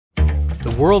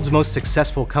The world's most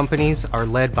successful companies are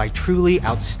led by truly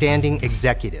outstanding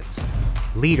executives,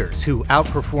 leaders who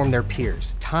outperform their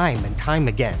peers time and time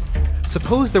again.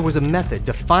 Suppose there was a method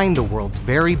to find the world's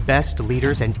very best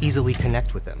leaders and easily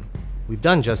connect with them. We've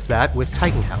done just that with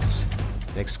TitanHouse,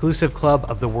 an exclusive club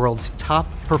of the world's top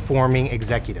performing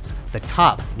executives, the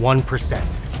top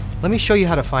 1%. Let me show you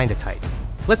how to find a Titan.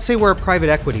 Let's say we're a private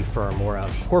equity firm or a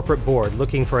corporate board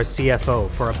looking for a CFO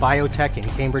for a biotech in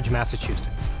Cambridge,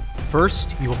 Massachusetts.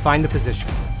 First, you will find the position,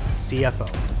 CFO.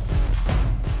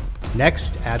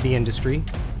 Next, add the industry,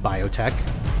 biotech.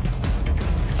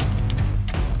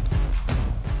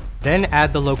 Then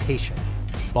add the location,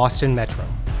 Boston Metro.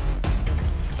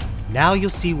 Now you'll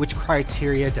see which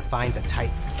criteria defines a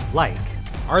Titan. Like,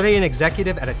 are they an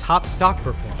executive at a top stock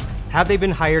performer? Have they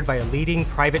been hired by a leading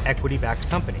private equity-backed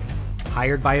company?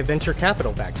 Hired by a venture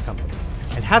capital-backed company?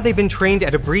 And have they been trained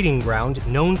at a breeding ground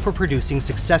known for producing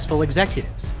successful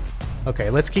executives?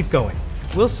 Okay, let's keep going.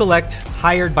 We'll select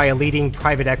hired by a leading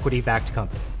private equity-backed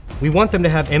company. We want them to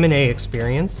have M&A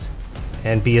experience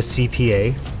and be a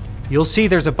CPA. You'll see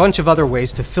there's a bunch of other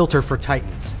ways to filter for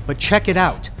Titans, but check it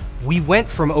out. We went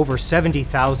from over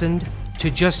 70,000 to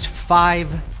just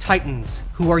 5 Titans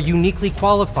who are uniquely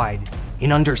qualified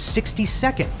in under 60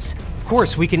 seconds. Of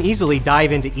course, we can easily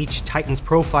dive into each Titan's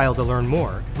profile to learn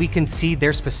more. We can see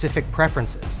their specific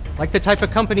preferences, like the type of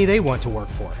company they want to work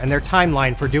for and their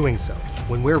timeline for doing so.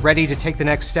 When we're ready to take the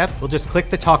next step, we'll just click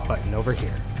the talk button over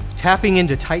here. Tapping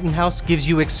into TitanHouse gives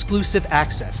you exclusive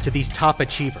access to these top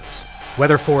achievers,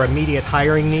 whether for immediate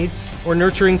hiring needs or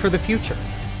nurturing for the future.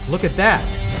 Look at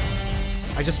that.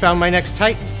 I just found my next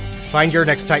Titan. Find your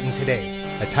next Titan today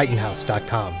at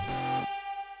TitanHouse.com.